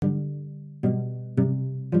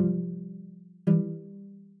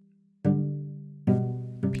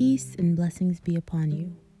Peace and blessings be upon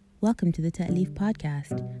you. Welcome to the Ta'leef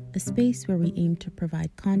Podcast, a space where we aim to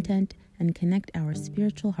provide content and connect our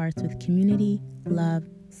spiritual hearts with community, love,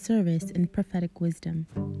 service, and prophetic wisdom.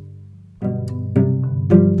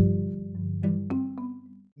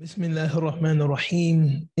 Bismillah ar-Rahman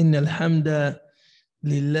ar-Rahim. Inna al-hamda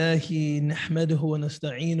lillahi nahmaduhu wa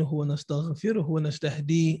nasta'inuhu wa nastaghfiruhu wa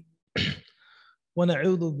nastahdi wa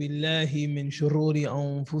na'udhu billahi min shururi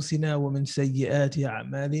anfusina wa min sayyiati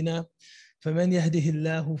a'malina. فمن يهده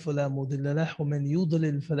الله فلا مضل له ومن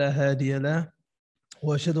يضلل فلا هادي له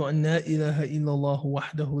واشهد ان لا اله الا الله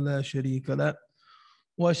وحده لا شريك له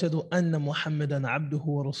واشهد ان محمدا عبده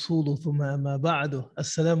ورسوله ثم اما بعد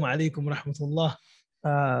السلام عليكم ورحمه الله.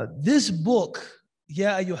 This book,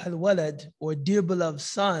 Ya Ayyuhal Walad, or Dear Beloved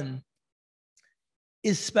Son,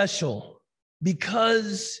 is special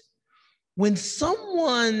because when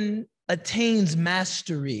someone attains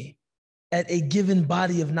mastery at a given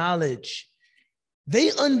body of knowledge,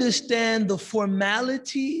 they understand the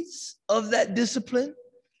formalities of that discipline,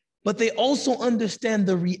 but they also understand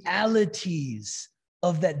the realities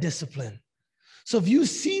of that discipline. So if you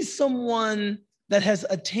see someone that has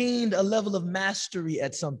attained a level of mastery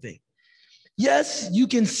at something, yes, you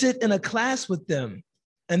can sit in a class with them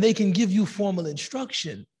and they can give you formal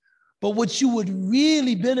instruction, but what you would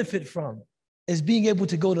really benefit from is being able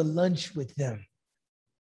to go to lunch with them,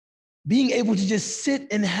 being able to just sit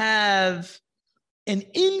and have an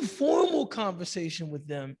informal conversation with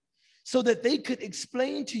them so that they could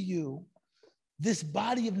explain to you this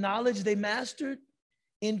body of knowledge they mastered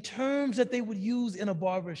in terms that they would use in a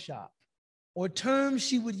barbershop, or terms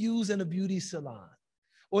she would use in a beauty salon,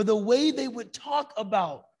 or the way they would talk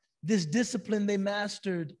about this discipline they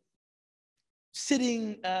mastered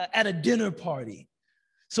sitting at a dinner party.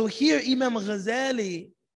 So here Imam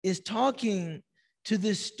Ghazali is talking to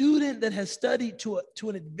this student that has studied to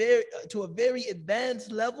a very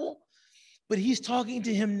advanced level, but he's talking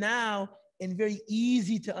to him now in very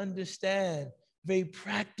easy to understand, very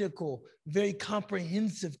practical, very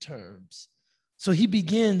comprehensive terms. So he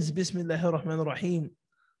begins, Bismillahir Rahmanir Rahim,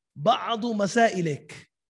 Ba'adu masailik.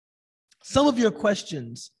 Some of your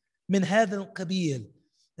questions, min hadha al-qabil,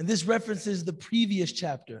 and this references the previous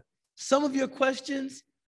chapter. Some of your questions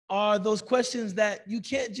are those questions that you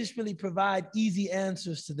can't just really provide easy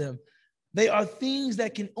answers to them. They are things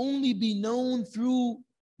that can only be known through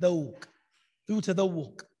dhawq,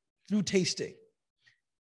 through tasting.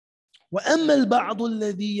 وَأَمَّا الْبَعْضُ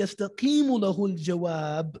الَّذِي يَسْتَقِيمُ لَهُ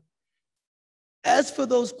الْجَوَابِ. As for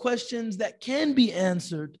those questions that can be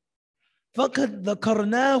answered, فَقَدْ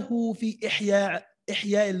ذَكَرْنَاهُ فِي إِحْيَاءِ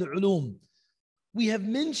الْعُلُومِ. We have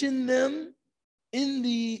mentioned them in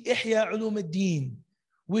the Ihya Ulum ad-Din,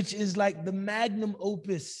 which is like the magnum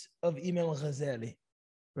opus of Imam Ghazali,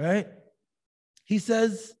 right? He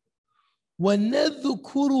says,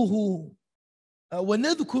 وَنَذْكُرُ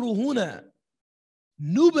هُنَا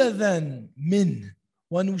نُبَذًا مِنْ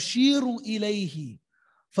وَنُشِيرُ إِلَيْهِ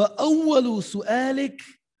فأول سؤالك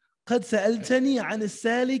قد سألتني عن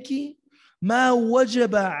السالك ما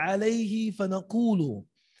وجب عليه فنقول.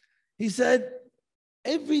 He said,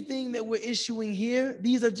 everything that we're issuing here,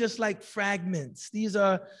 these are just like fragments. These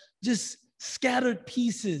are just scattered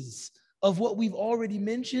pieces of what we've already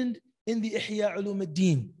mentioned in the Ihya Ulum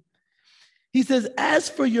ad-Din. He says, as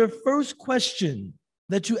for your first question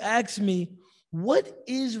that you asked me, what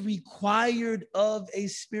is required of a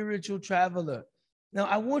spiritual traveler? Now,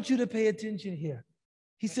 I want you to pay attention here.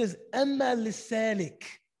 He says, Amma lisalik.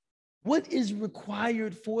 What is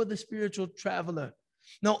required for the spiritual traveler?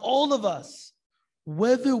 Now, all of us,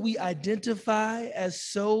 whether we identify as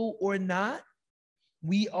so or not,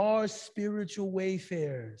 we are spiritual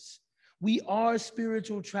wayfarers. We are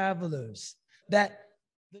spiritual travelers. That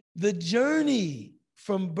the journey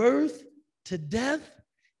from birth to death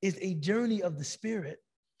is a journey of the spirit.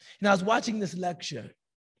 And I was watching this lecture,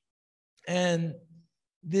 and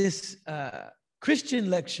this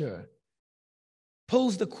Christian lecturer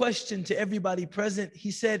posed a question to everybody present.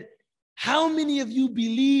 He said, how many of you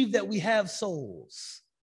believe that we have souls?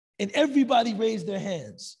 And everybody raised their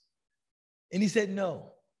hands. And he said,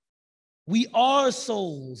 no, we are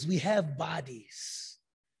souls. We have bodies,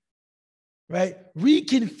 right?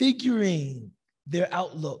 Reconfiguring their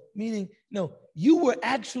outlook, meaning, no, you were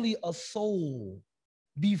actually a soul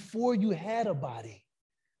before you had a body.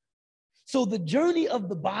 So the journey of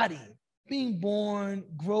the body, being born,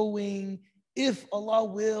 growing, if Allah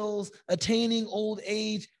wills, attaining old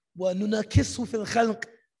age,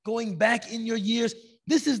 going back in your years,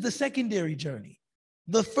 this is the secondary journey.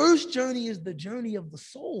 The first journey is the journey of the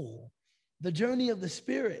soul, the journey of the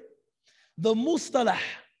spirit. The mustalah,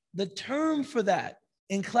 the term for that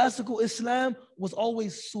in classical Islam was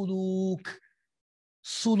always suluk,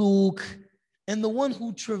 suluk. And the one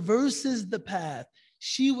who traverses the path,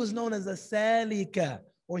 she was known as a salika,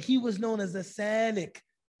 or he was known as a salik,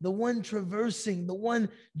 the one traversing, the one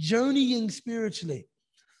journeying spiritually.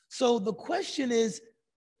 So the question is,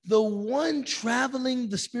 the one traveling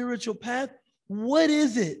the spiritual path, what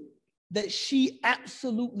is it that she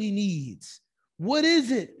absolutely needs? What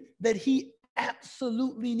is it that he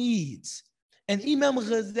absolutely needs? And Imam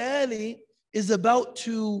Ghazali is about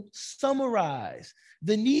to summarize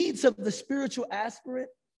the needs of the spiritual aspirant,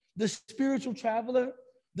 the spiritual traveler,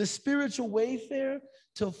 the spiritual wayfarer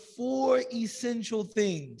to 4 essential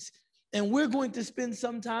things. And we're going to spend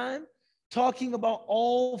some time talking about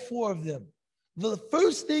all 4 of them. The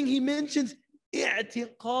first thing he mentions,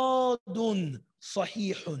 i'tiqadun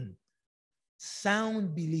sahihun,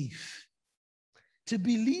 sound belief. To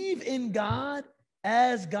believe in God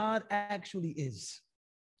as God actually is.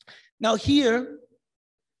 Now here,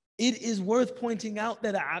 it is worth pointing out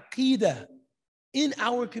that aqidah in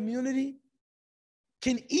our community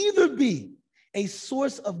can either be a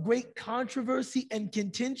source of great controversy and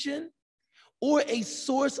contention or a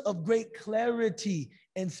source of great clarity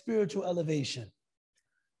and spiritual elevation.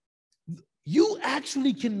 You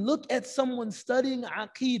actually can look at someone studying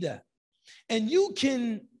aqidah and you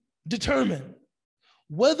can determine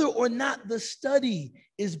whether or not the study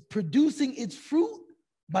is producing its fruit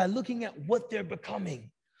by looking at what they're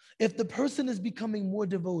becoming. If the person is becoming more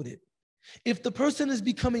devoted, if the person is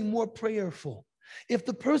becoming more prayerful, if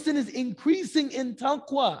the person is increasing in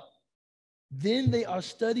taqwa, then they are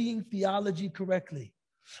studying theology correctly.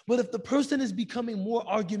 But if the person is becoming more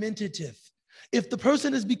argumentative, if the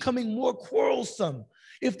person is becoming more quarrelsome,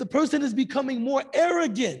 if the person is becoming more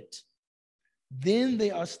arrogant, then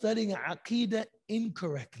they are studying aqidah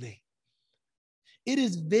incorrectly. It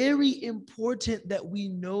is very important that we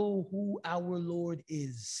know who our Lord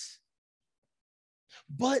is.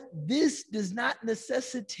 But this does not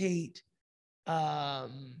necessitate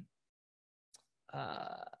an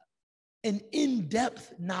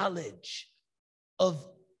in-depth knowledge of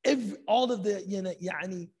all of the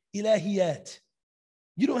ilahiyat.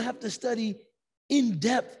 You don't have to study in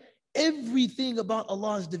depth everything about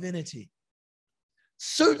Allah's divinity.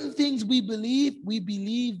 Certain things we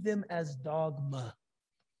believe them as dogma.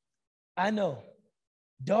 I know,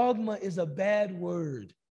 dogma is a bad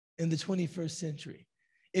word in the 21st century.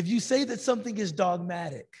 If you say that something is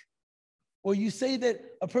dogmatic, or you say that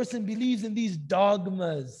a person believes in these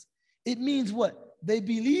dogmas, it means what? They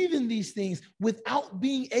believe in these things without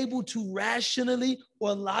being able to rationally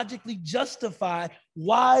or logically justify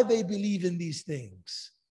why they believe in these things.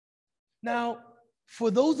 Now, for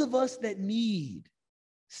those of us that need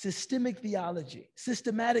systematic theology,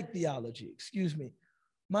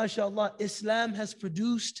 mashallah, Islam has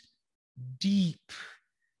produced deep,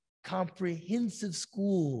 comprehensive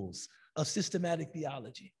schools of systematic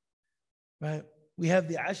theology, right? We have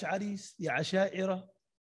the Ash'aris, the Asha'ira,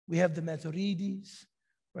 we have the Maturidis,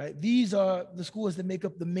 right? These are the schools that make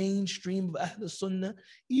up the mainstream of Ahl Sunnah.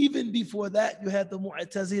 Even before that, you had the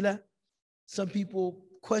Mu'tazila. Some people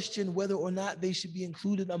question whether or not they should be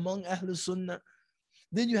included among Ahl Sunnah.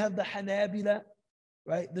 Then you have the Hanabila,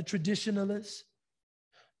 right? The traditionalists.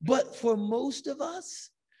 But for most of us,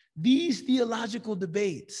 these theological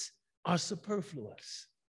debates are superfluous.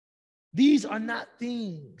 These are not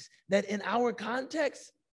things that in our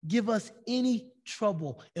context give us any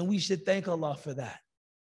trouble, and we should thank Allah for that.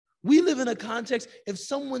 We live in a context, if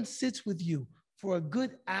someone sits with you for a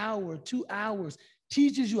good hour, 2 hours,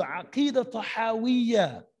 teaches you Aqidah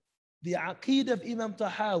Tahawiyya, the Aqidah of Imam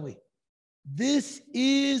Tahawi, this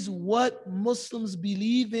is what Muslims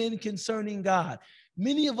believe in concerning God.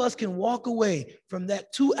 Many of us can walk away from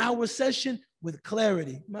that 2-hour session with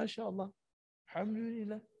clarity. MashaAllah.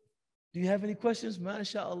 Alhamdulillah. Do you have any questions?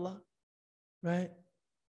 MashaAllah. Right?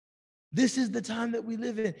 This is the time that we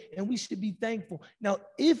live in, and we should be thankful. Now,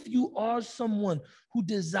 if you are someone who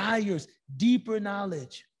desires deeper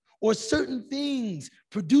knowledge or certain things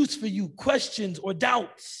produce for you questions or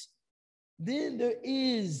doubts, then there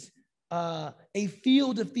is a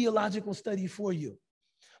field of theological study for you.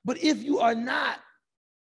 But if you are not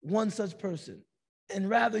one such person, and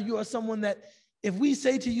rather you are someone that, if we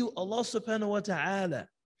say to you, Allah subhanahu wa ta'ala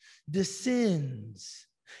descends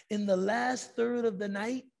in the last third of the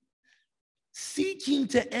night, seeking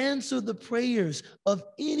to answer the prayers of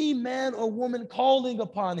any man or woman calling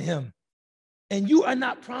upon him, and you are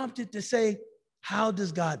not prompted to say, how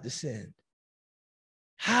does God descend?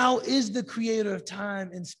 How is the creator of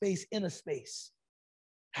time and space in a space?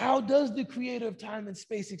 How does the creator of time and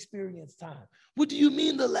space experience time? What do you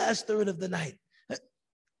mean the last third of the night?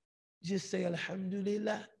 just say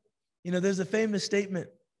Alhamdulillah. You know, there's a famous statement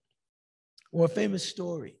or a famous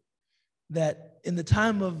story that in the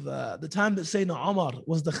time that Sayyidina Umar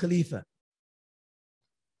was the Khalifa,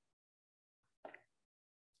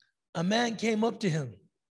 a man came up to him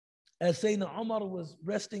as Sayyidina Umar was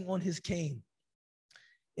resting on his cane.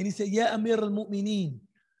 And he said, Ya Amir al-Mu'mineen,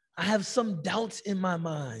 I have some doubts in my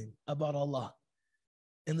mind about Allah.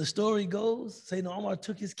 And the story goes, Sayyidina Umar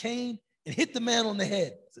took his cane and hit the man on the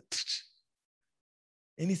head.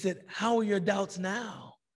 And he said, how are your doubts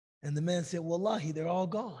now? And the man said, Wallahi, they're all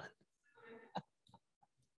gone.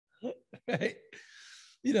 Right?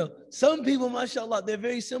 You know, some people, mashallah, they're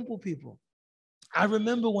very simple people. I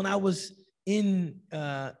remember when I was in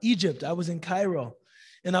Egypt, I was in Cairo,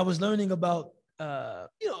 and I was learning about,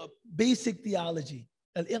 basic theology,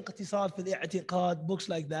 al-inqtisad fil i'tiqad, books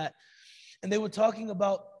like that. And they were talking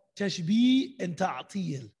about tashbih and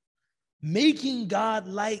ta'til, making God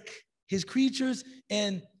like his creatures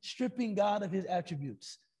and stripping God of his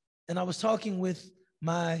attributes. And I was talking with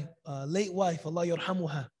my late wife, Allah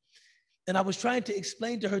yarhamuha, and I was trying to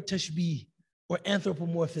explain to her tashbih, or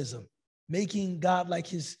anthropomorphism, making God like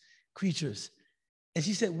his creatures. And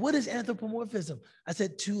she said, what is anthropomorphism? I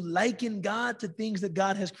said, to liken God to things that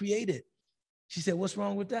God has created. She said, what's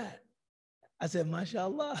wrong with that? I said,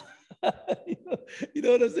 mashallah. You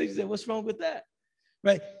know what I'm saying? She said, what's wrong with that?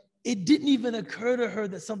 Right? It didn't even occur to her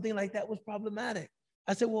that something like that was problematic.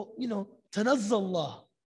 I said, well, tanazzallah.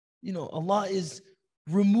 Allah is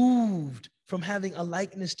removed from having a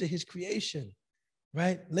likeness to his creation,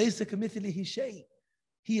 right? Laysa kamithlihi shay.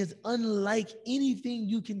 He is unlike anything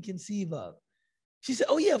you can conceive of. She said,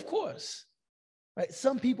 oh yeah, of course. Right?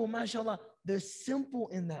 Some people, mashallah, they're simple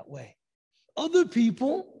in that way. Other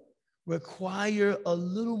people require a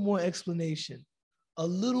little more explanation, a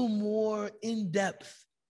little more in-depth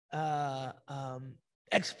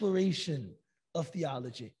exploration of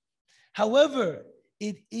theology. However,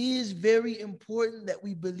 it is very important that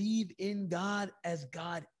we believe in God as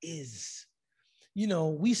God is.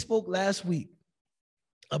 We spoke last week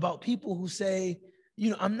about people who say,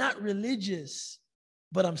 I'm not religious,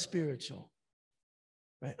 but I'm spiritual.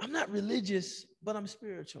 Right? I'm not religious, but I'm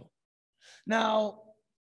spiritual. Now,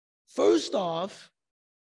 first off,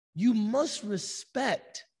 you must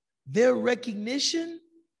respect their recognition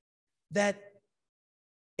that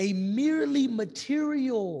a merely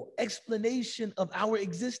material explanation of our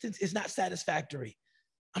existence is not satisfactory.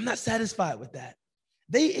 I'm not satisfied with that.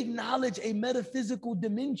 They acknowledge a metaphysical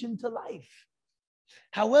dimension to life.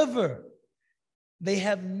 However, they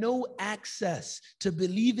have no access to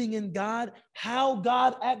believing in God, how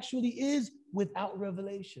God actually is, without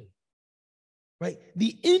revelation. Right?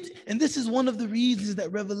 And this is one of the reasons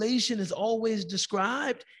that revelation is always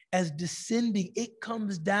described as descending. It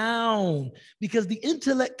comes down because the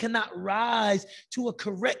intellect cannot rise to a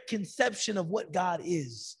correct conception of what God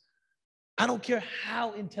is. I don't care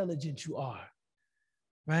how intelligent you are.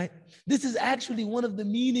 Right? This is actually one of the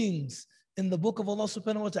meanings in the book of Allah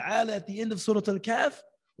subhanahu wa ta'ala at the end of Surah Al-Kahf,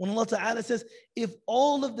 when Allah ta'ala says, if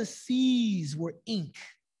all of the seas were ink,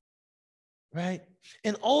 right?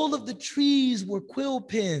 And all of the trees were quill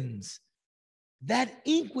pens, that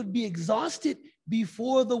ink would be exhausted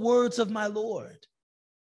before the words of my Lord.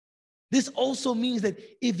 This also means that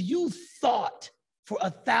if you thought for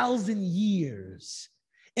 1,000 years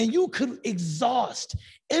and you could exhaust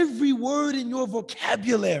every word in your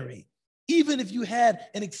vocabulary, even if you had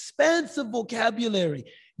an expansive vocabulary,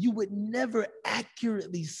 you would never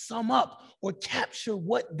accurately sum up or capture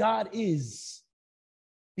what God is.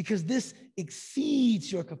 Because this exceeds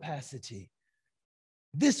your capacity.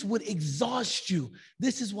 This would exhaust you.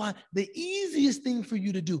 This is why the easiest thing for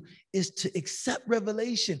you to do is to accept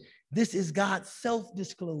revelation. This is God's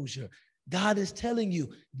self-disclosure. God is telling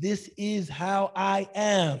you, this is how I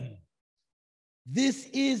am. This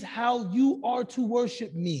is how you are to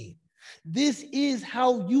worship me. This is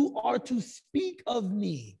how you are to speak of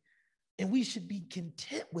me. And we should be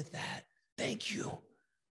content with that. Thank you.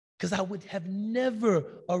 Because I would have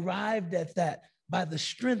never arrived at that by the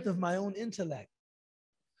strength of my own intellect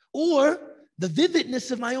or the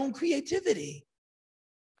vividness of my own creativity.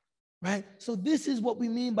 Right? So this is what we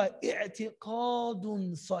mean by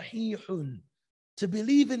i'tiqadun sahihun, to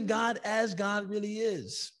believe in God as God really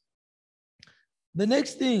is. The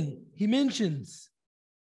next thing he mentions,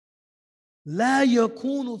 la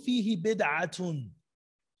yakunu fihi bid'atun,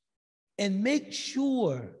 and make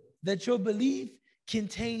sure that your belief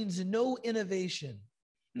contains no innovation.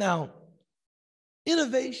 Now,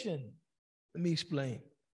 innovation, let me explain.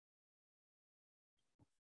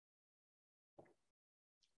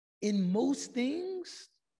 In most things,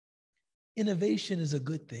 innovation is a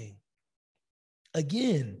good thing.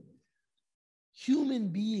 Again, human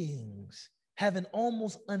beings have an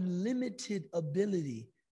almost unlimited ability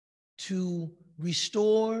to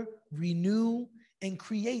restore, renew, and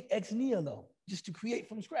create ex nihilo, just to create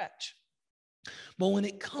from scratch. But when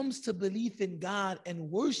it comes to belief in God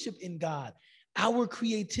and worship in God, our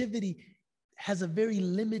creativity has a very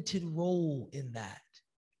limited role in that,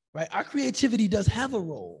 right? Our creativity does have a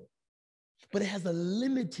role, but it has a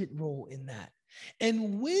limited role in that.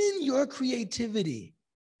 And when your creativity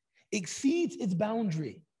exceeds its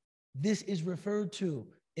boundary, this is referred to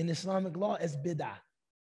in Islamic law as bid'ah,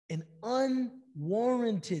 an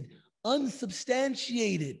unwarranted,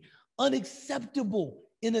 unsubstantiated, unacceptable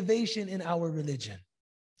innovation in our religion.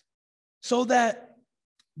 So that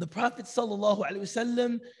the Prophet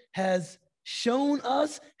ﷺ has shown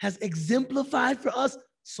us, has exemplified for us,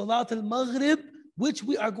 Salat al-Maghrib, which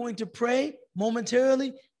we are going to pray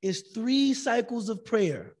momentarily, is 3 cycles of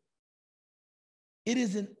prayer. It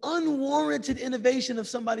is an unwarranted innovation if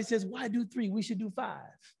somebody says, why do 3? We should do 5.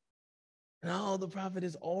 No, the Prophet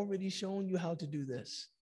has already shown you how to do this.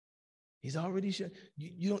 He's already shown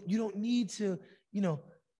you don't need to,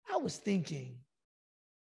 I was thinking,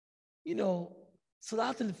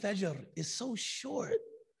 Salat al-Fajr is so short,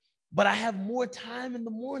 but I have more time in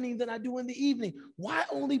the morning than I do in the evening. Why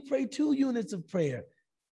only pray 2 units of prayer?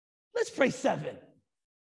 Let's pray 7.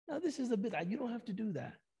 Now, this is a bit, you don't have to do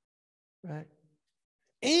that, right?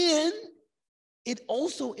 And it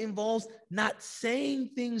also involves not saying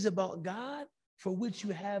things about God for which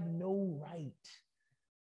you have no right.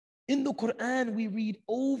 In the Quran, we read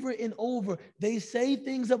over and over, they say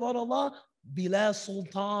things about Allah, bila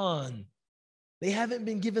sultan. They haven't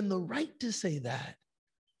been given the right to say that.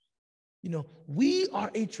 We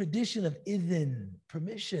are a tradition of idhin,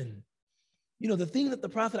 permission. The thing that the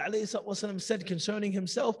Prophet ﷺ said concerning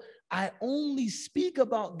himself, I only speak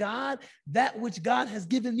about God, that which God has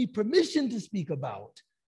given me permission to speak about.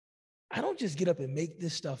 I don't just get up and make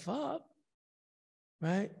this stuff up,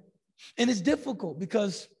 right? And it's difficult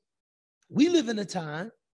because we live in a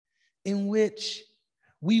time in which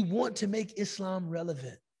we want to make Islam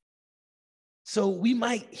relevant. So we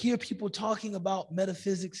might hear people talking about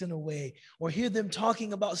metaphysics in a way, or hear them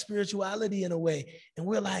talking about spirituality in a way, and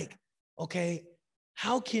we're like, okay,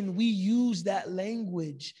 how can we use that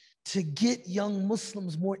language to get young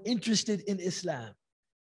Muslims more interested in Islam?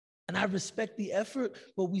 And I respect the effort,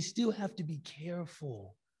 but we still have to be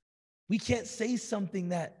careful. We can't say something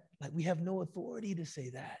that, like, we have no authority to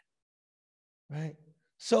say that, right?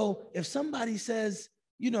 So if somebody says,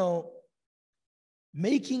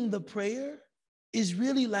 making the prayer is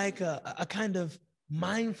really like a kind of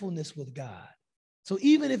mindfulness with God. So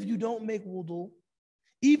even if you don't make wudu,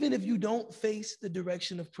 even if you don't face the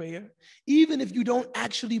direction of prayer, even if you don't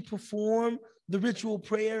actually perform the ritual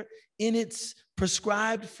prayer in its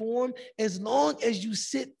prescribed form, as long as you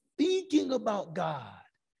sit thinking about God,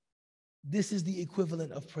 this is the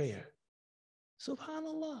equivalent of prayer.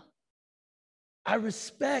 SubhanAllah. I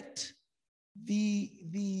respect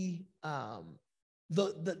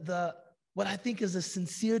what I think is a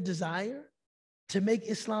sincere desire to make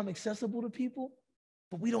Islam accessible to people,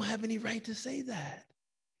 but we don't have any right to say that.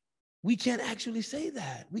 We can't actually say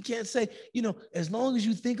that. We can't say, as long as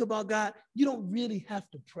you think about God, you don't really have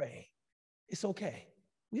to pray. It's okay.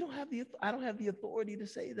 I don't have the authority to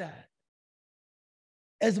say that.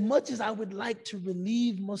 As much as I would like to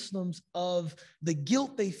relieve Muslims of the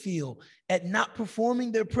guilt they feel at not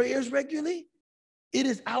performing their prayers regularly, it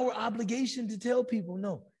is our obligation to tell people,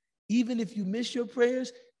 no, even if you miss your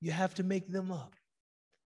prayers, you have to make them up,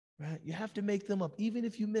 right? You have to make them up, even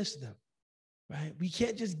if you miss them, right? We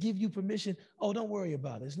can't just give you permission. Oh, don't worry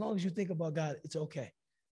about it. As long as you think about God, it's okay.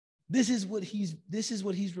 This is what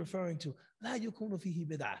he's referring to. La yakunu fihi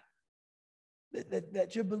bid'ah.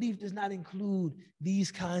 That your belief does not include these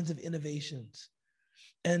kinds of innovations.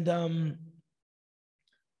 And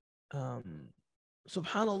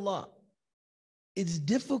subhanAllah, it's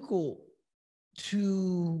difficult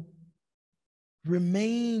to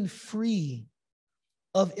remain free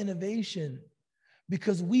of innovation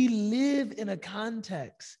because we live in a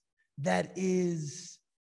context that is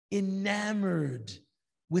enamored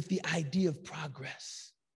with the idea of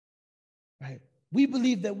progress, right? We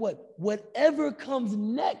believe that whatever comes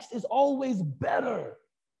next is always better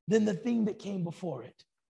than the thing that came before it,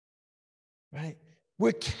 right?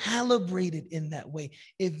 We're calibrated in that way.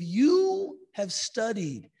 If you have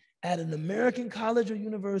studied at an American college or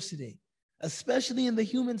university, especially in the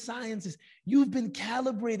human sciences, you've been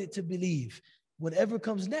calibrated to believe whatever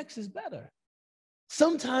comes next is better.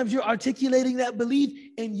 Sometimes you're articulating that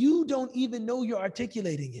belief and you don't even know you're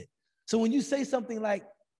articulating it. So when you say something like,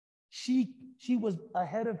 She was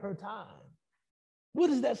ahead of her time. What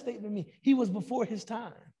does that statement mean? He was before his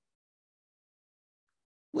time.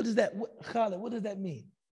 What does that, Khalid, what does that mean?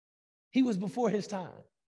 He was before his time.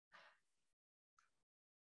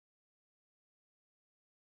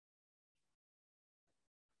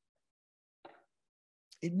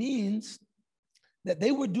 It means that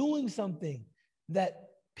they were doing something that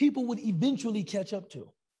people would eventually catch up to,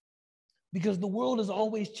 because the world is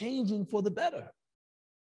always changing for the better.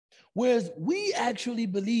 Whereas we actually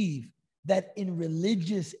believe that in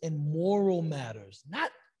religious and moral matters,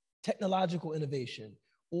 not technological innovation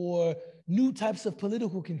or new types of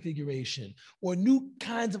political configuration or new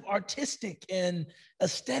kinds of artistic and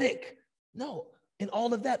aesthetic. No, in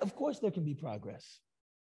all of that, of course, there can be progress.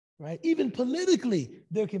 Right? Even politically,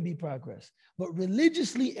 there can be progress. But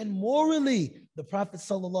religiously and morally, the Prophet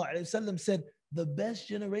ﷺ said, the best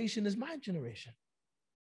generation is my generation.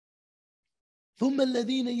 ثُمَّ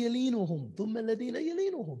الَّذِينَ يَلِينُهُمْ ثُمَّ الَّذِينَ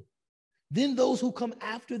يَلِينُهُمْ. Then those who come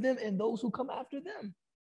after them and those who come after them.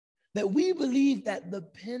 That we believe that the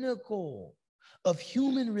pinnacle of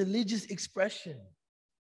human religious expression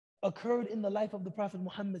occurred in the life of the Prophet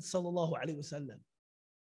Muhammad ﷺ.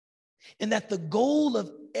 And that the goal of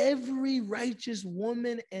every righteous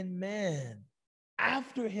woman and man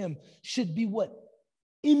after him should be what?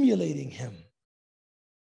 Emulating him.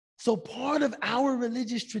 So part of our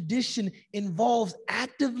religious tradition involves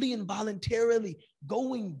actively and voluntarily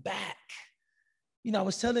going back. You know, I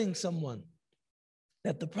was telling someone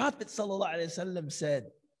that the Prophet ﷺ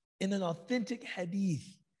said in an authentic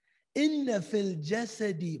hadith, "Inna fil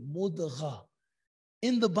jasadi mudgha."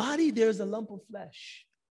 In the body, there's a lump of flesh.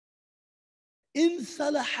 In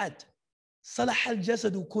salahat, salahal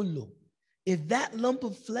jasadu kullu. If that lump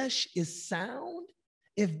of flesh is sound,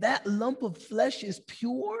 if that lump of flesh is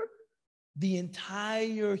pure, the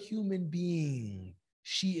entire human being,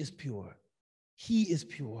 she is pure. He is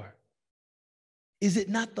pure. Is it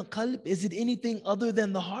not the qalb? Is it anything other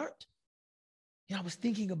than the heart? Yeah, I was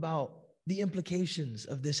thinking about the implications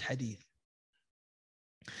of this hadith.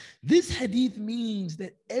 This hadith means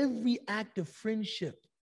that every act of friendship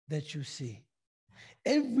that you see,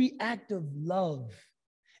 every act of love,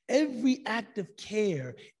 every act of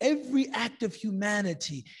care, every act of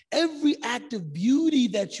humanity, every act of beauty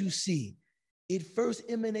that you see, it first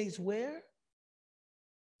emanates where?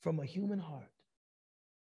 From a human heart.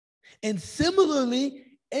 And similarly,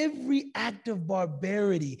 every act of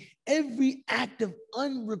barbarity, every act of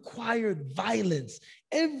unrequired violence,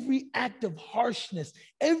 every act of harshness,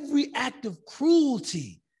 every act of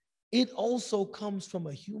cruelty, it also comes from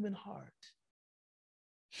a human heart.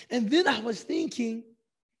 And then I was thinking,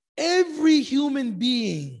 every human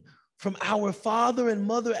being from our father and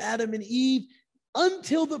mother, Adam and Eve,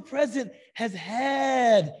 until the present has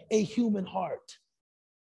had a human heart.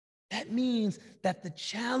 That means that the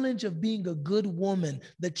challenge of being a good woman,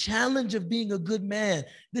 the challenge of being a good man,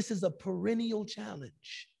 this is a perennial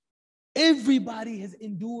challenge. Everybody has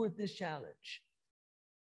endured this challenge.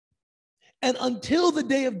 And until the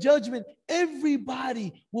day of judgment,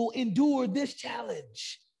 everybody will endure this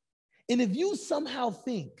challenge. And if you somehow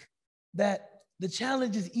think that the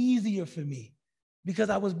challenge is easier for me because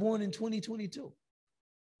I was born in 2022,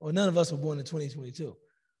 or none of us were born in 2022,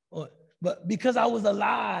 but because I was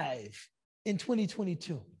alive in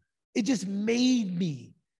 2022, it just made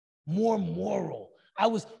me more moral. I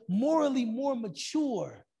was morally more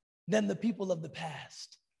mature than the people of the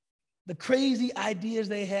past. The crazy ideas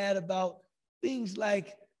they had about things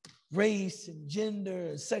like race and gender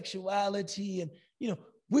and sexuality, and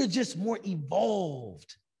we're just more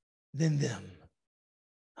evolved than them.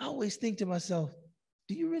 I always think to myself,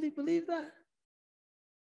 do you really believe that?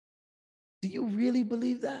 Do you really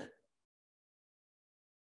believe that?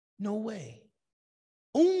 No way.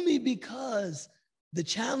 Only because the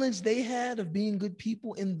challenge they had of being good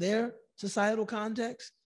people in their societal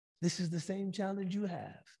context, this is the same challenge you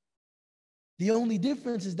have. The only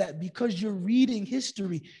difference is that because you're reading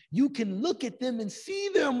history, you can look at them and see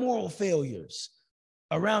their moral failures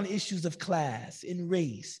around issues of class and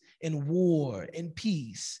race and war and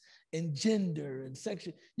peace and gender and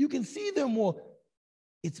sexual. You can see their moral.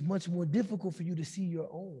 It's much more difficult for you to see your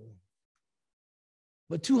own.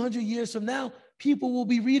 But 200 years from now, people will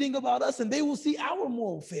be reading about us and they will see our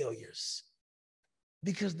moral failures,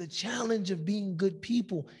 because the challenge of being good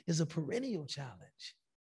people is a perennial challenge.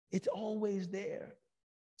 It's always there.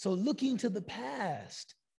 So looking to the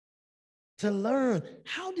past to learn,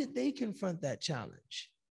 how did they confront that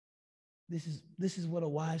challenge? This is what a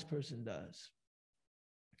wise person does.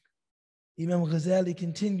 Imam Ghazali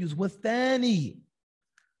continues, وَالثَّانِي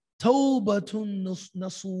تَوْبَةٌ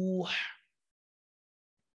نَصُوحٌ.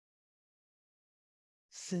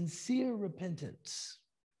 sincere repentance.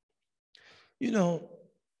 You know,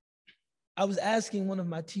 I was asking one of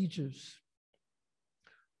my teachers,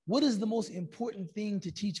 what is the most important thing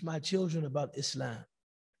to teach my children about Islam?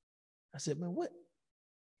 I said, man, what?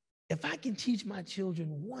 If I can teach my children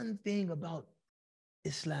one thing about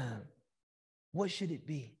Islam, what should it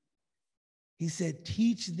be? He said,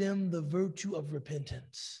 teach them the virtue of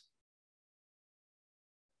repentance.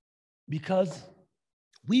 Because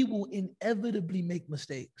we will inevitably make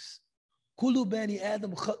mistakes. كل بني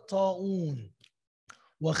آدم خطاؤون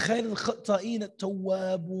وخير الخطائين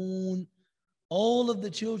التوابون. All of the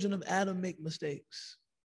children of Adam make mistakes.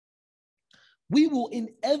 We will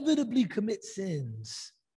inevitably commit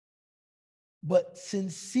sins, but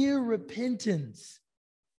sincere repentance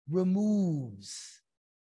removes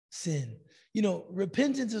sin. You know,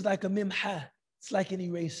 repentance is like a mimha. It's like an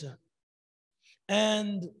eraser.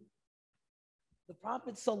 And the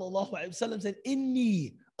Prophet ﷺ said,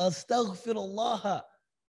 Inni astaghfirullah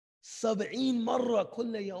sab'een marra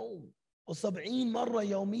kulla yawm, or sab'een marra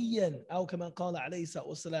yawmiyan, aw kama qala alayhi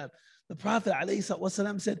salatu. The Prophet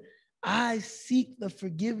ﷺ said, I seek the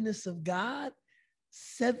forgiveness of God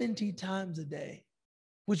 70 times a day,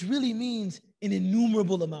 which really means an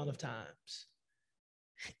innumerable amount of times.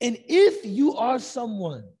 And if you are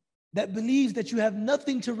someone that believes that you have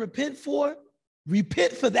nothing to repent for,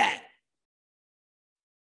 repent for that.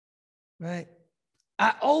 Right?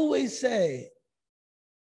 I always say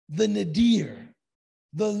the nadir,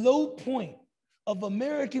 the low point of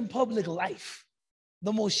American public life,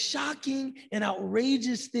 the most shocking and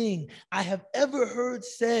outrageous thing I have ever heard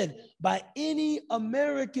said by any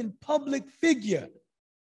American public figure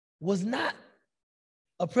was not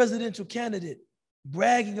a presidential candidate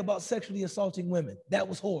bragging about sexually assaulting women. That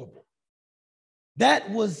was horrible.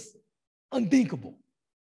 That was unthinkable.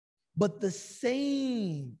 But the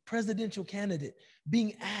same presidential candidate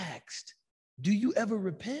being asked, do you ever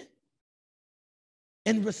repent?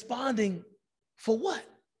 And responding, for what?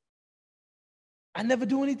 I never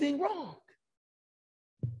do anything wrong.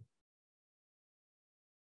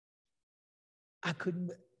 I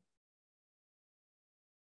couldn't,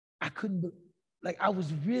 like, I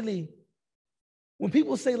was really, when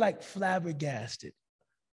people say like flabbergasted,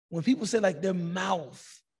 when people say like their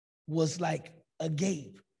mouth was like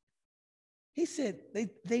agape, he said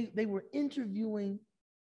they were interviewing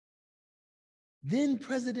then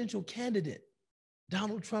presidential candidate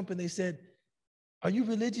Donald Trump, and they said, are you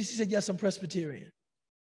religious? He said, yes, I'm Presbyterian.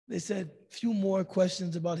 They said a few more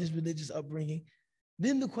questions about his religious upbringing.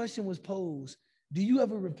 Then the question was posed, do you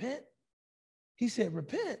ever repent? He said,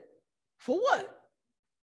 repent? For what?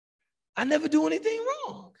 I never do anything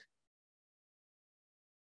wrong.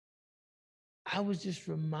 I was just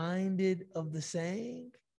reminded of the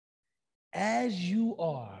saying, as you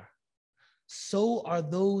are, so are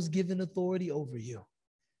those given authority over you.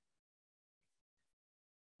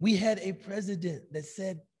 We had a president that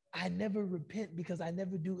said, I never repent because I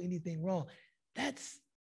never do anything wrong. That's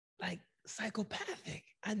like psychopathic.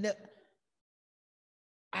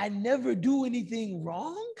 I never do anything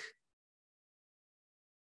wrong.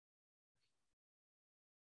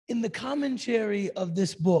 In the commentary of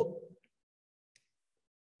this book,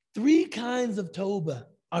 3 kinds of Tawbah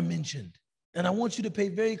are mentioned. And I want you to pay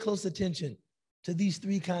very close attention to these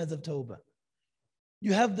 3 kinds of Tawbah.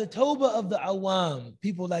 You have the Tawbah of the Awam,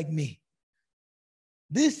 people like me.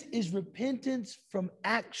 This is repentance from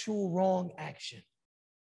actual wrong action.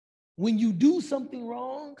 When you do something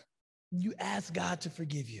wrong, you ask God to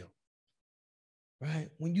forgive you. Right?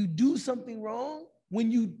 When you do something wrong,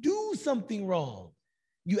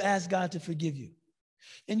 you ask God to forgive you.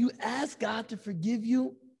 And you ask God to forgive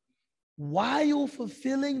you while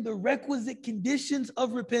fulfilling the requisite conditions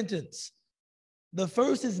of repentance. The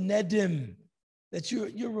first is nedim, that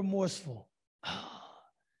you're remorseful. Oh,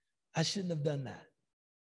 I shouldn't have done that.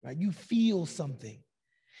 Right? You feel something.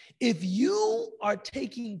 If you are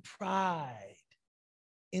taking pride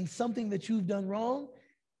in something that you've done wrong,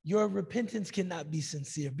 your repentance cannot be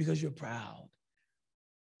sincere because you're proud.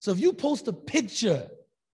 So if you post a picture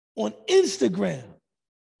on Instagram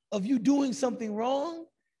of you doing something wrong,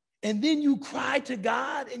 and then you cry to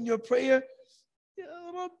God in your prayer, Ya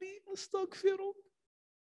Rabbi, astaghfiruh.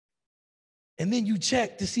 And then you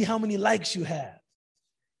check to see how many likes you have.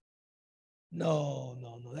 No,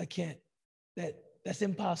 that's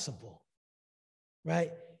impossible,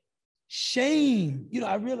 right? Shame,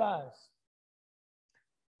 I realize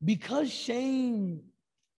because shame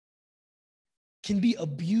can be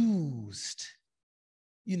abused,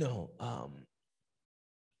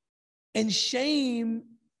 and shame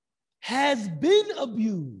has been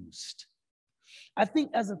abused. I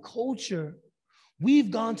think as a culture,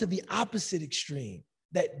 We've gone to the opposite extreme,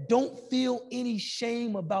 that don't feel any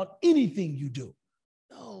shame about anything you do.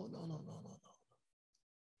 No.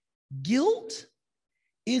 Guilt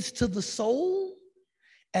is to the soul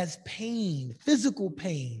as pain, physical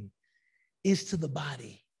pain, is to the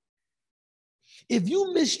body. If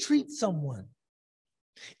you mistreat someone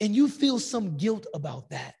and you feel some guilt about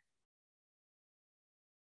that,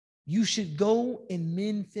 you should go and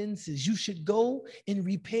mend fences. You should go and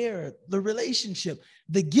repair the relationship.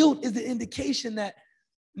 The guilt is the indication that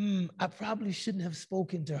I probably shouldn't have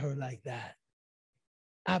spoken to her like that.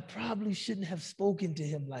 I probably shouldn't have spoken to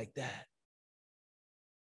him like that.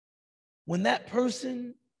 When that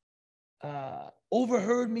person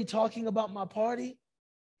overheard me talking about my party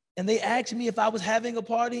and they asked me if I was having a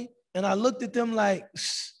party, and I looked at them like,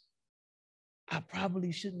 I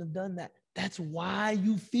probably shouldn't have done that. That's why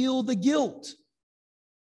you feel the guilt.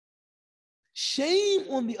 Shame,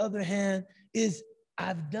 on the other hand, is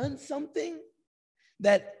I've done something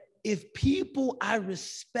that if people I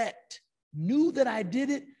respect knew that I did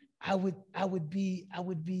it, I would be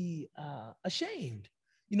ashamed.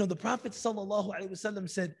 You know, the Prophet sallallahu alaihi wasallam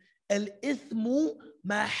said, "Al-ithmu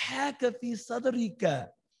ma haka fi sadrika,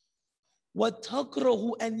 wa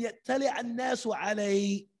takrahu an yattali an-nasu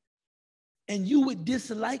alayhi." And you would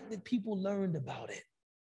dislike that people learned about it.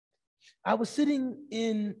 I was sitting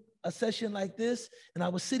in a session like this, and I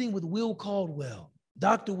was sitting with Will Caldwell,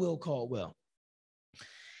 Dr. Will Caldwell.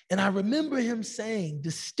 And I remember him saying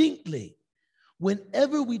distinctly,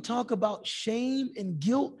 whenever we talk about shame and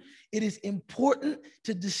guilt, it is important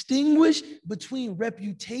to distinguish between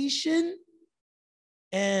reputation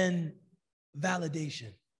and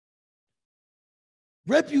validation.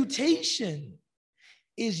 Reputation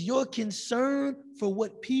is your concern for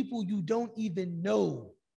what people you don't even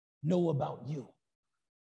know about you.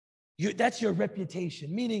 That's your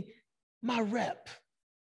reputation, meaning my rep.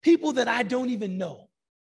 People that I don't even know,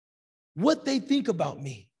 what they think about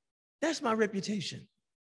me. That's my reputation.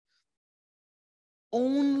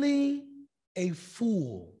 Only a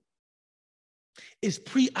fool is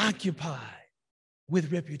preoccupied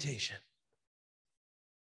with reputation.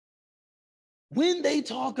 When they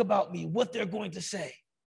talk about me, what they're going to say.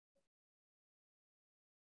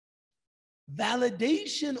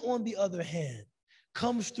 Validation, on the other hand,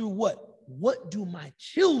 comes through what? What do my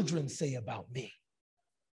children say about me?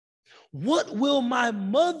 What will my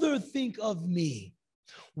mother think of me?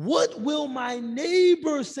 What will my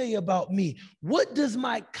neighbor say about me? What does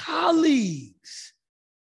my colleagues,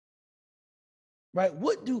 right?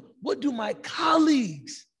 What do my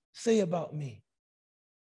colleagues say about me?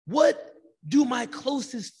 What do my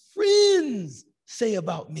closest friends say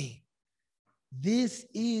about me? This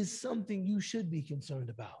is something you should be concerned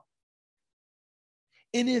about.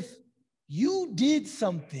 And if you did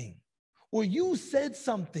something or you said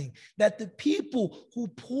something that the people who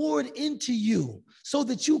poured into you so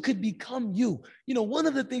that you could become you, you know, one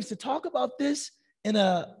of the things to talk about this in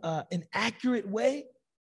an accurate way,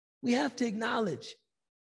 we have to acknowledge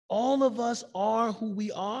all of us are who we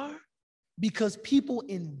are because people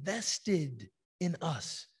invested in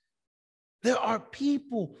us. There are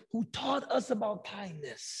people who taught us about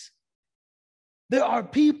kindness. There are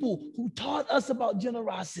people who taught us about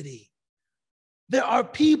generosity. There are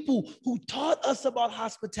people who taught us about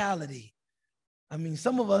hospitality. I mean,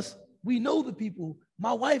 some of us, we know the people.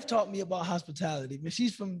 My wife taught me about hospitality. But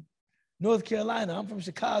she's from North Carolina. I'm from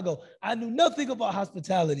Chicago. I knew nothing about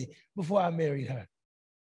hospitality before I married her.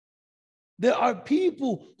 There are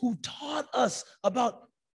people who taught us about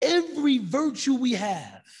every virtue we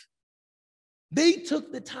have. They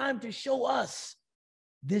took the time to show us,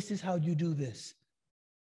 this is how you do this.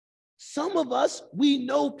 Some of us, we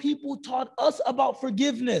know people taught us about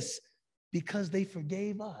forgiveness because they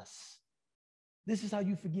forgave us. This is how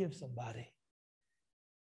you forgive somebody.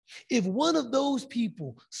 If one of those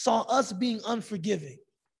people saw us being unforgiving,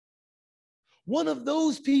 one of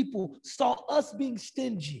those people saw us being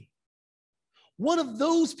stingy, one of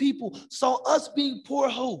those people saw us being poor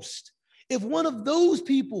host, if one of those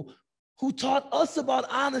people who taught us about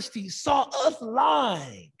honesty saw us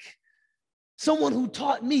lying, someone who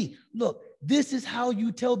taught me, look, this is how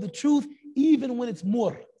you tell the truth, even when it's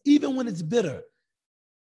mur, even when it's bitter.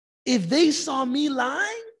 If they saw me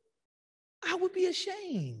lying, I would be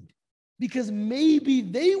ashamed because maybe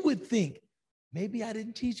they would think, maybe I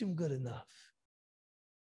didn't teach him good enough.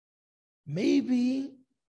 Maybe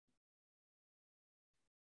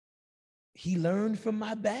he learned from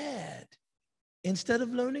my bad instead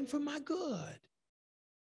of learning from my good,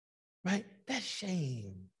 right? That's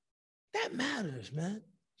shame. That matters, man.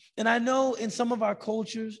 And I know in some of our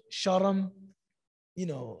cultures, sharam,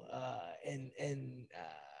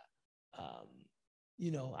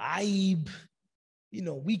 Aib.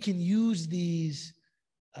 We can use these,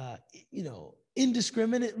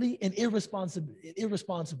 indiscriminately and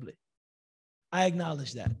irresponsibly. I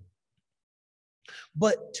acknowledge that.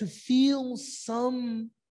 But to feel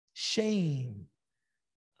some shame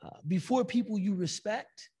before people you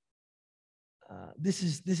respect, this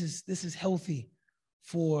is healthy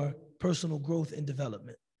for personal growth and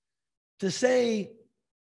development. To say,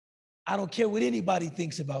 I don't care what anybody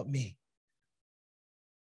thinks about me,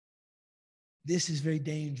 this is very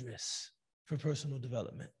dangerous for personal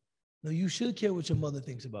development. No, you should care what your mother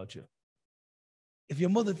thinks about you. If your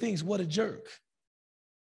mother thinks, what a jerk,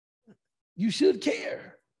 you should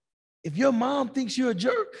care. If your mom thinks you're a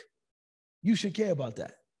jerk, you should care about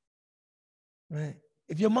that, right?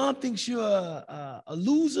 If your mom thinks you're a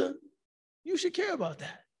loser, you should care about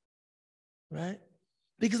that, right?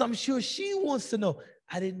 Because I'm sure she wants to know,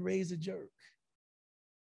 I didn't raise a jerk.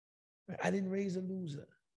 Right? I didn't raise a loser,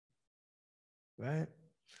 right?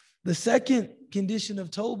 The second condition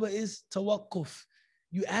of Tawbah is tawakkuf.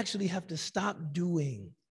 You actually have to stop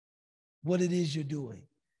doing what it is you're doing,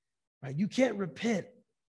 right? You can't repent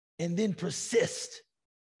and then persist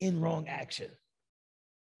in wrong action.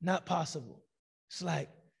 Not possible. It's like,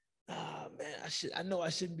 man, I know I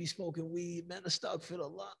shouldn't be smoking weed, man.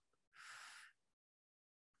 Astaghfirullah.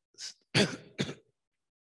 Astaghfirullah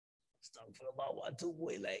wa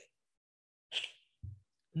atubu ilayh.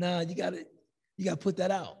 Nah, you gotta put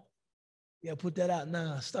that out. You gotta put that out.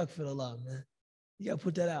 Nah, astaghfirullah, man. You gotta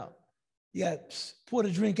put that out. You gotta pour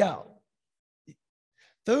the drink out.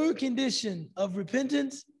 Third condition of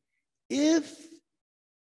repentance, if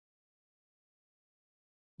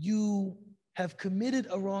you have committed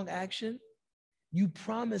a wrong action, you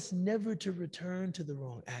promise never to return to the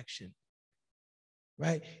wrong action,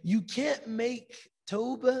 right? You can't make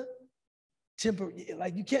Tawbah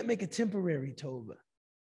like you can't make a temporary Tawbah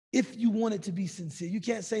if you want it to be sincere. You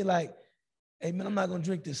can't say like, hey man, I'm not gonna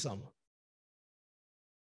drink this summer.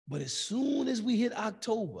 But as soon as we hit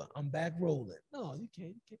October, I'm back rolling. No, you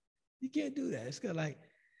can't do that. It's kind of like,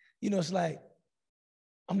 it's like,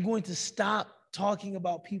 I'm going to stop talking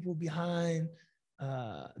about people behind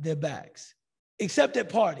their backs, except at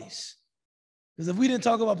parties. Because if we didn't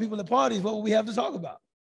talk about people at parties, what would we have to talk about?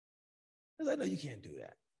 I was like, no, you can't do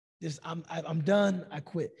that. I'm done, I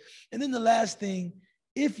quit. And then the last thing,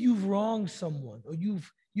 if you've wronged someone or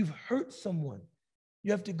you've hurt someone,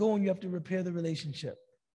 you have to go and you have to repair the relationship.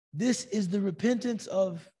 This is the repentance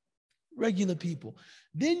of regular people.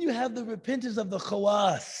 Then you have the repentance of the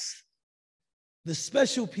khawas, the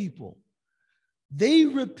special people. They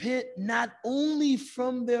repent not only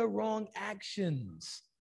from their wrong actions,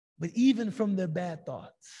 but even from their bad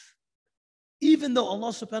thoughts. Even though Allah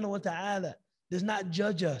subhanahu wa ta'ala does not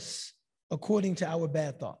judge us according to our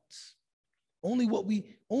bad thoughts. Only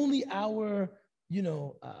our,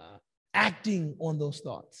 acting on those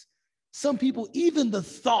thoughts. Some people, even the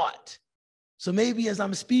thought. So maybe as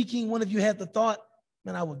I'm speaking, one of you had the thought,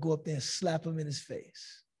 man, I would go up there and slap him in his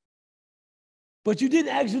face. But you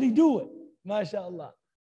didn't actually do it, mashallah.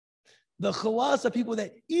 The khawas are people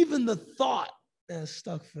that even the thought,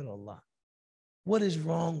 astaghfirullah, what is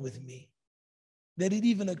wrong with me? That it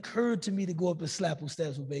even occurred to me to go up and slap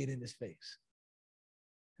Ustaz Ubaid in his face.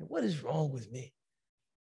 What is wrong with me?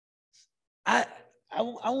 I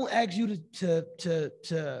won't ask you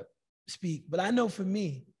to speak, but I know for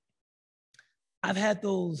me, I've had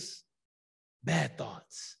those bad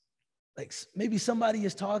thoughts. Like maybe somebody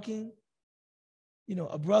is talking,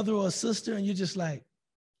 a brother or a sister, and you're just like,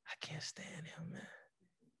 I can't stand him, man.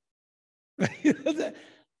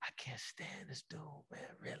 I can't stand this dude, man,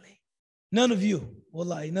 really. None of you,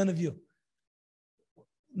 wallahi, none of you.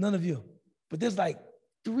 None of you. But there's like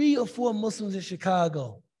 3 or 4 Muslims in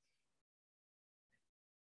Chicago.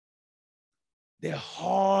 They're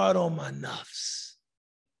hard on my nafs.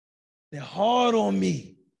 They're hard on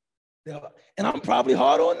me. And I'm probably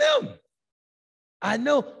hard on them. I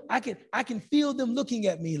know I can feel them looking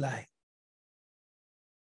at me like,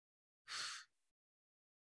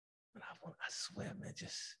 I swear, man,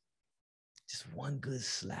 just one good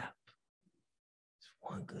slap. Just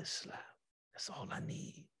one good slap. That's all I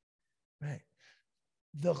need, right?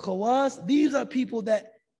 The khawas, these are people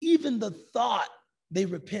that even the thought, they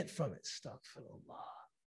repent from it. Astaghfirullah.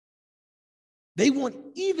 They want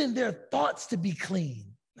even their thoughts to be clean.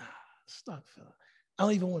 Nah, astaghfirullah. I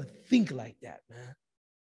don't even want to think like that, man.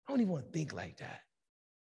 I don't even want to think like that,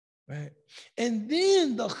 right? And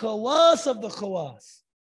then the khawas of the khawas,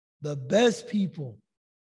 the best people,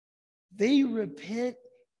 they repent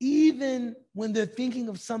even when they're thinking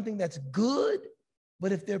of something that's good,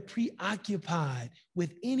 but if they're preoccupied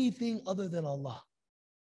with anything other than Allah.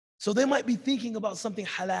 So they might be thinking about something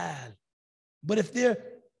halal, but if they're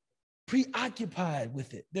preoccupied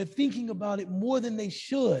with it, they're thinking about it more than they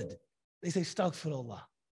should, they say, astaghfirullah,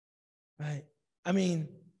 right? I mean,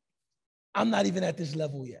 I'm not even at this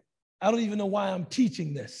level yet. I don't even know why I'm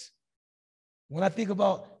teaching this. When I think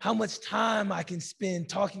about how much time I can spend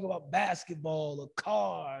talking about basketball or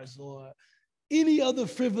cars or any other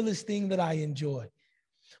frivolous thing that I enjoy.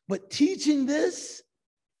 But teaching this,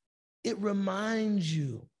 it reminds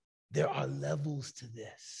you there are levels to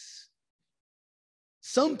this.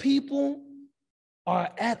 Some people are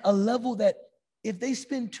at a level that if they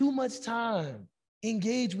spend too much time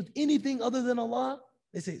engaged with anything other than Allah,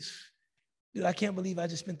 they say, dude, I can't believe I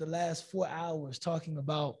just spent the last 4 hours talking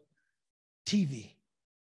about TV.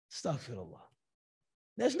 Astaghfirullah.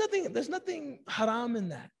 There's nothing haram in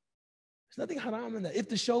that. There's nothing haram in that. If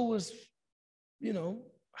the show was, you know,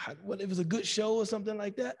 if it was a good show or something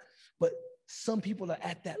like that, but some people are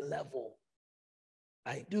at that level.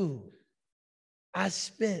 Like, dude, I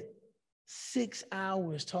spent 6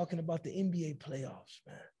 hours talking about the NBA playoffs,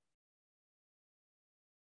 man.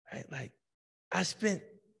 Right? Like,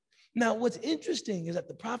 now what's interesting is that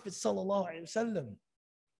the Prophet sallallahu alaihi wasallam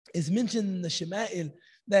is mentioned in the Shama'il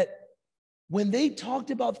that when they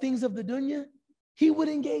talked about things of the dunya, he would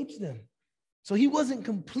engage them. So he wasn't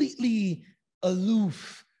completely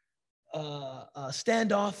aloof,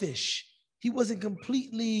 standoffish. He wasn't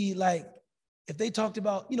completely like, if they talked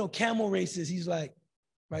about, you know, camel races, he's like,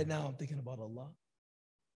 right now I'm thinking about Allah.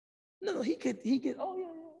 No, he could, oh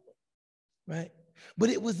yeah, right? But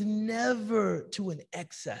it was never to an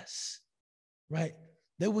excess, right?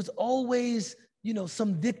 There was always, you know,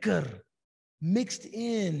 some dhikr mixed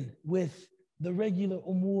in with the regular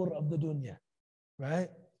umur of the dunya, right?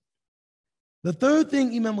 The third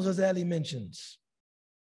thing Imam Ghazali mentions,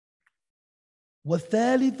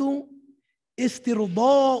 وَالثَّالِثُ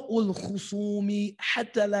استرضاء الخصوم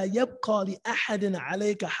حتى لا يبقى لأحد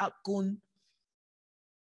عليك حق,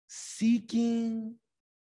 seeking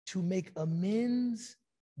to make amends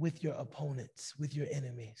with your opponents, with your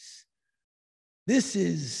enemies. This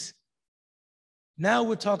is, now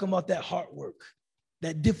we're talking about that hard work,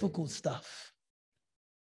 that difficult stuff,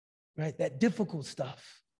 right? That difficult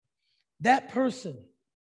stuff. That person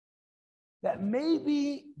that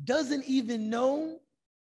maybe doesn't even know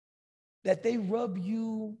that they rub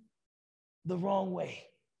you the wrong way,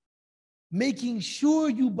 making sure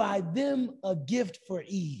you buy them a gift for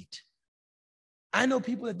Eid. I know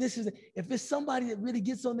people that if it's somebody that really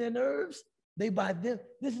gets on their nerves, they buy them.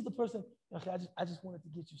 This is the person, okay, I just wanted to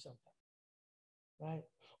get you something, right?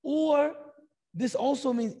 Or this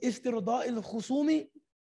also means istirda' al-khusumi,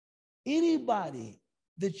 anybody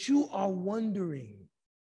that you are wondering,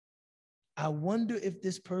 I wonder if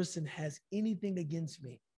this person has anything against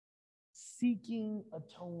me, seeking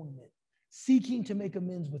atonement, seeking to make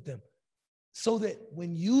amends with them, so that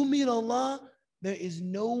when you meet Allah, there is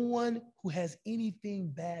no one who has anything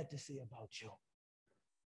bad to say about you,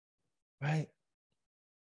 right?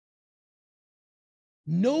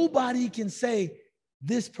 Nobody can say,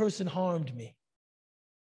 this person harmed me,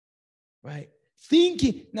 right?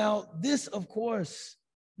 Thinking, now this of course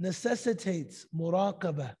necessitates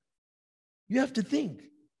muraqabah. You have to think,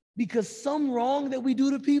 because some wrong that we do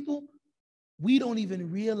to people, we don't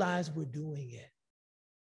even realize we're doing it.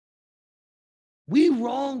 We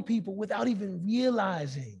wrong people without even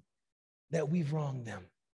realizing that we've wronged them,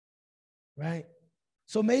 right?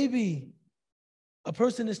 So maybe a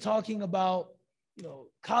person is talking about, you know,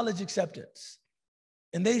 college acceptance,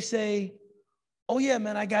 and they say, oh yeah,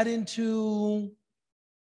 man, I got into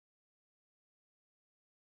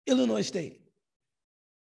Illinois State.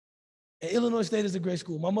 And Illinois State is a great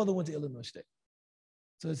school. My mother went to Illinois State.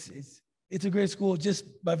 So it's a great school just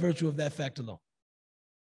by virtue of that fact alone.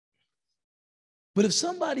 But if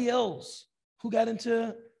somebody else who got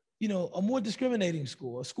into, you know, a more discriminating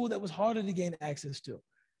school, a school that was harder to gain access to,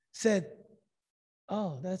 said,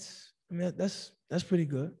 oh, that's pretty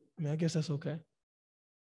good. I mean, I guess that's okay.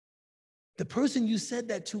 The person you said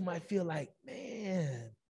that to might feel like,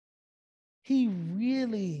 man, he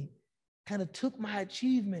really kind of took my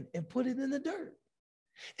achievement and put it in the dirt.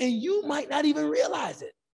 And you might not even realize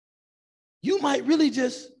it. You might really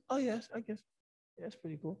just, oh yes, I guess, yeah, that's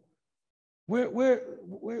pretty cool.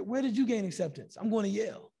 Where did you gain acceptance? I'm going to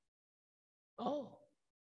Yale. Oh,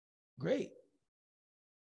 great.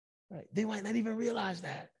 Right. They might not even realize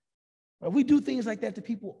that. Right? We do things like that to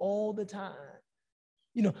people all the time.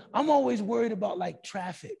 You know, I'm always worried about like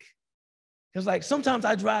traffic. Because like sometimes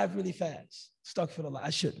I drive really fast. Stuck for the light. I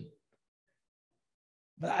shouldn't.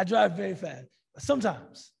 But I drive very fast.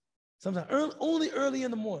 Sometimes only early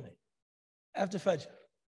in the morning after Fajr,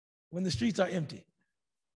 when the streets are empty.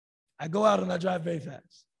 I go out and I drive very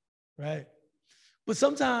fast, right? But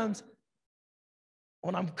sometimes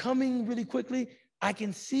when I'm coming really quickly, I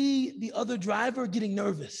can see the other driver getting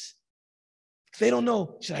nervous. They don't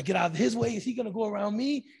know, should I get out of his way? Is he gonna go around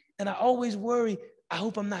me? And I always worry, I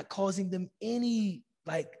hope I'm not causing them any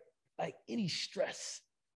any stress.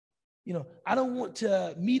 You know, I don't want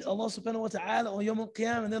to meet Allah subhanahu wa ta'ala on Yawm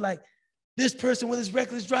al-Qiyamah and they're like, this person with his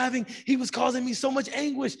reckless driving, he was causing me so much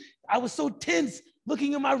anguish. I was so tense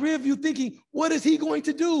looking in my rear view thinking, what is he going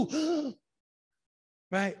to do?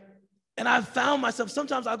 Right? And I found myself,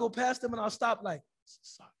 sometimes I'll go past them and I'll stop like,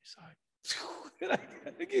 sorry. It's like,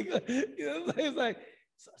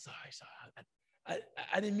 sorry.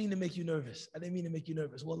 I didn't mean to make you nervous.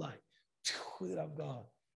 Wallahi. I'm gone.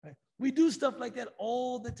 Right? We do stuff like that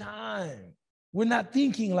all the time. We're not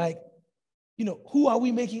thinking like, who are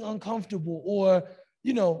we making uncomfortable? Or,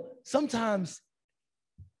 sometimes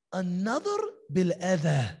another bil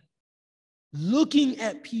adha, looking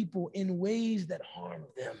at people in ways that harm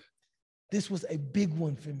them. This was a big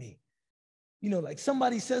one for me. Like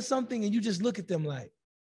somebody says something and you just look at them like,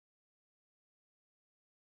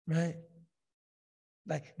 right?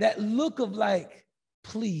 Like that look of like,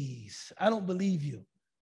 please, I don't believe you.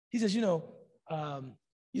 He says,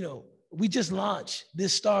 we just launched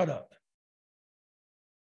this startup.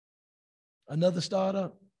 Another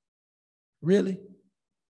startup? Really?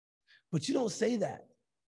 But you don't say that.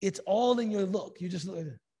 It's all in your look. You just look at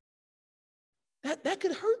it. That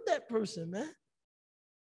could hurt that person, man.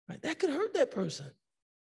 Right? That could hurt that person.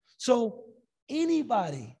 So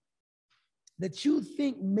anybody that you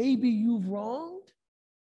think maybe you've wronged,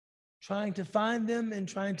 trying to find them and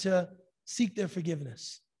trying to seek their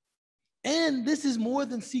forgiveness. And this is more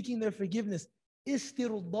than seeking their forgiveness.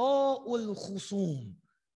 Istirda'ul khusum.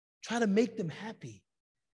 Try to make them happy.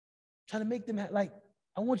 Like,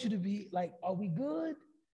 I want you to be like, are we good?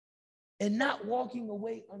 And not walking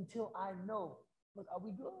away until I know, look, are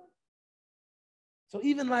we good? So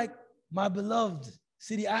even like my beloved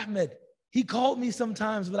Sidi Ahmed, he called me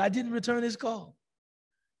sometimes, but I didn't return his call.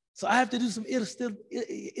 So I have to do some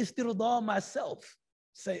istirda myself.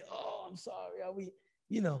 Say, oh, I'm sorry.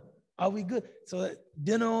 Are we good? So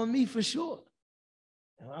dinner on me for sure.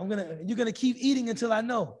 You're gonna keep eating until I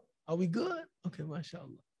know. Are we good? Okay,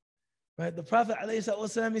 mashallah. Right? The Prophet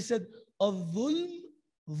ﷺ, he said, "Al-dhulm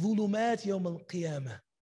dhulumat yawm al-qiyamah."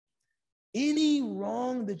 Any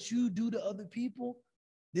wrong that you do to other people,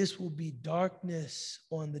 this will be darkness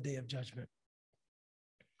on the day of judgment.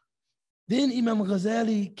 Then Imam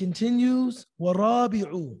Ghazali continues,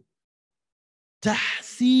 وَرَابِعُ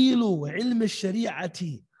تَحْسِيلُ عِلْمِ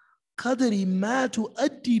الشَّرِيعَةِ قدر ما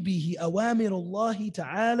تؤدي به أوامر الله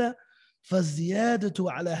تعالى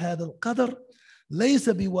فالزيادة على هذا القدر ليس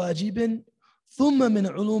بواجب ثم من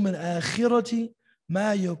علوم الآخرة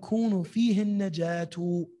ما يكون فيه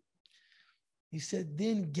النجاة. He said,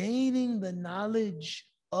 then gaining the knowledge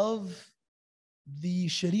of the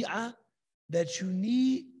Sharia that you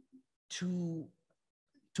need to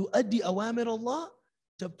addi awamir Allah,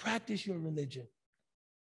 to practice your religion.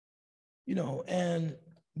 And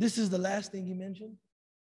this is the last thing he mentioned.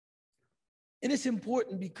 And it's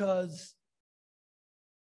important because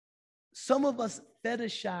some of us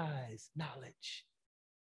fetishize knowledge.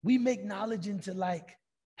 We make knowledge into like,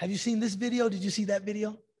 have you seen this video? Did you see that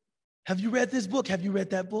video? Have you read this book? Have you read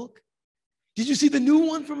that book? Did you see the new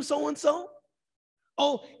one from so-and-so?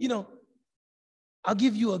 Oh, I'll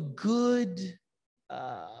give you a good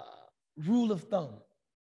rule of thumb.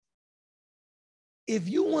 If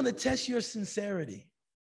you want to test your sincerity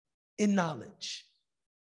in knowledge,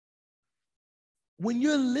 when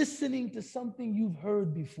you're listening to something you've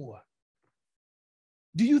heard before,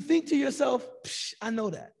 do you think to yourself, I know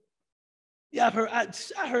that. Yeah,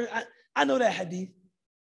 I know that hadith.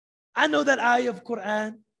 I know that ayah of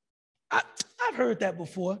Quran. I've heard that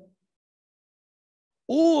before.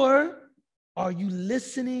 Or are you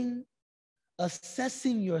listening,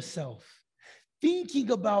 assessing yourself,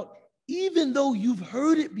 thinking about, even though you've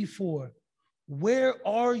heard it before, where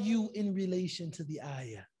are you in relation to the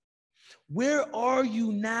ayah? Where are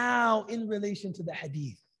you now in relation to the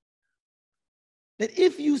hadith? That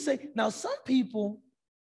if you say, now some people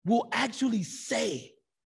will actually say,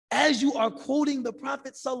 as you are quoting the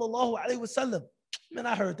Prophet sallallahu alaihi wasallam, man,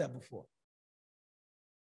 I heard that before.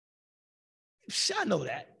 I know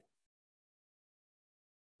that.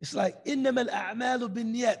 It's like, إِنَّمَا الْأَعْمَالُ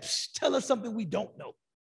بِالنِّيَّاتِ. Tell us something we don't know.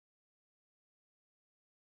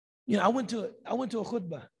 I went to a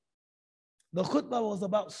khutbah. The khutbah was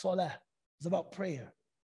about salah. It was about prayer.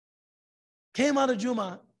 Came out of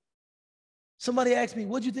Jummah. Somebody asked me,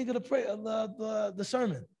 what'd you think of the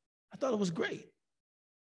sermon? I thought it was great.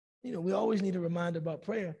 You know, we always need a reminder about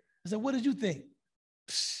prayer. I said, what did you think?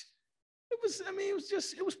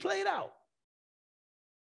 It was played out.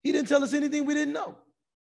 He didn't tell us anything we didn't know.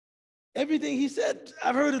 Everything he said,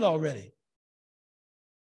 I've heard it already.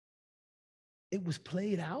 It was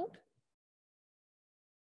played out?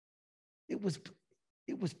 It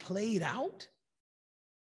was played out?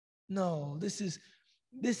 No, this is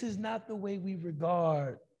not the way we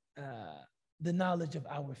regard the knowledge of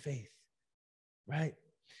our faith, right?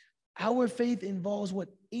 Our faith involves what?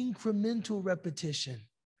 Incremental repetition,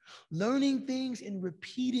 learning things and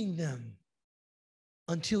repeating them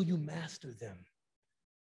until you master them.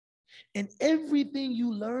 And everything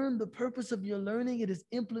you learn, the purpose of your learning, it is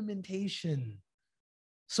implementation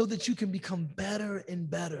so that you can become better and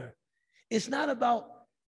better. It's not about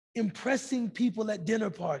impressing people at dinner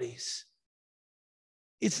parties.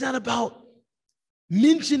 It's not about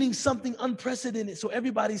mentioning something unprecedented so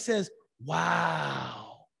everybody says,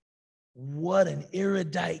 wow, what an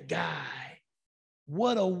erudite guy.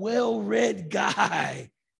 What a well-read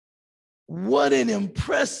guy. What an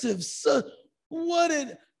impressive son. What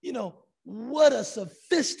a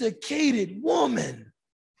sophisticated woman.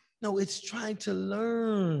 No, it's trying to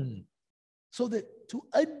learn so that to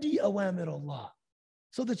addi awamir Allah,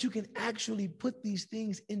 so that you can actually put these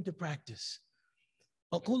things into practice.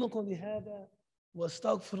 أقول قولي هذا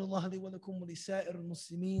واستغفر الله لي ولكم ولسائر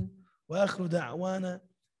المسلمين وآخر دعوانا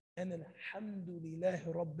أن الحمد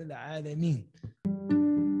لله رب العالمين.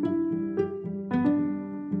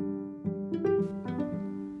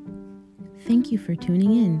 Thank you for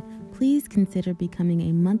tuning in. Please consider becoming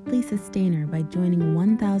a monthly sustainer by joining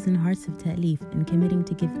 1,000 Hearts of Ta'leef and committing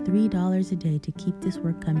to give $3 a day to keep this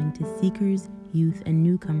work coming to seekers, youth, and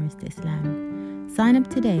newcomers to Islam. Sign up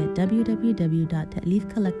today at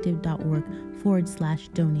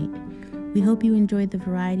www.ta'leefcollective.org/donate. We hope you enjoyed the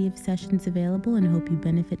variety of sessions available and hope you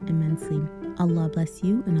benefit immensely. Allah bless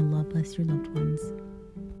you and Allah bless your loved ones.